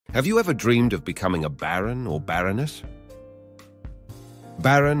Have you ever dreamed of becoming a baron or baroness?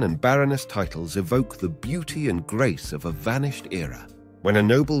 Baron and baroness titles evoke the beauty and grace of a vanished era, when a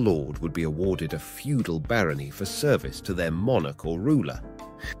noble lord would be awarded a feudal barony for service to their monarch or ruler.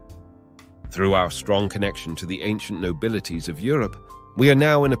 Through our strong connection to the ancient nobilities of Europe, we are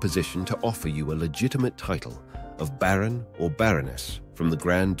now in a position to offer you a legitimate title of Baron or Baroness from the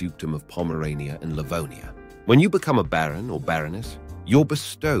Grand Dukedom of Pomerania and Livonia. When you become a Baron or Baroness, you're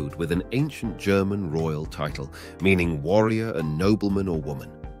bestowed with an ancient German royal title, meaning warrior and nobleman or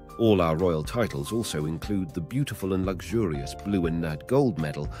woman. All our royal titles also include the beautiful and luxurious blue and nad gold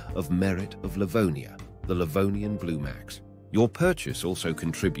medal of Merit of Livonia, the Livonian Blue Max. Your purchase also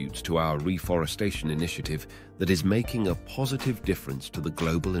contributes to our reforestation initiative that is making a positive difference to the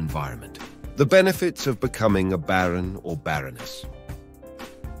global environment. The benefits of becoming a Baron or Baroness.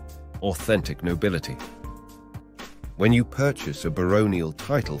 Authentic nobility. When you purchase a baronial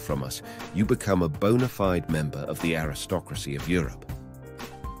title from us, you become a bona fide member of the aristocracy of Europe.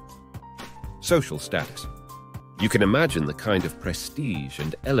 Social status. You can imagine the kind of prestige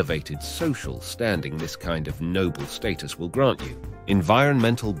and elevated social standing this kind of noble status will grant you.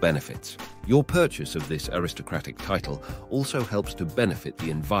 Environmental benefits. Your purchase of this aristocratic title also helps to benefit the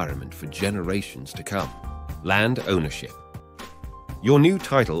environment for generations to come. Land ownership. Your new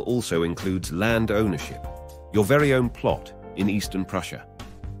title also includes land ownership, your very own plot in Eastern Prussia.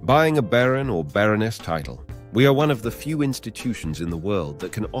 Buying a Baron or Baroness title, we are one of the few institutions in the world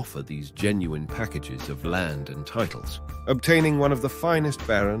that can offer these genuine packages of land and titles. Obtaining one of the finest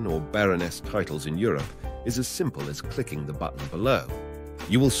Baron or Baroness titles in Europe is as simple as clicking the button below.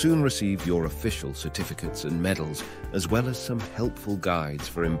 You will soon receive your official certificates and medals, as well as some helpful guides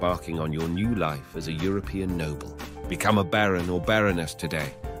for embarking on your new life as a European noble. Become a Baron or Baroness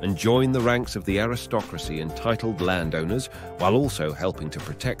today and join the ranks of the aristocracy and titled landowners, while also helping to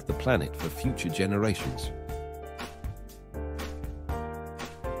protect the planet for future generations.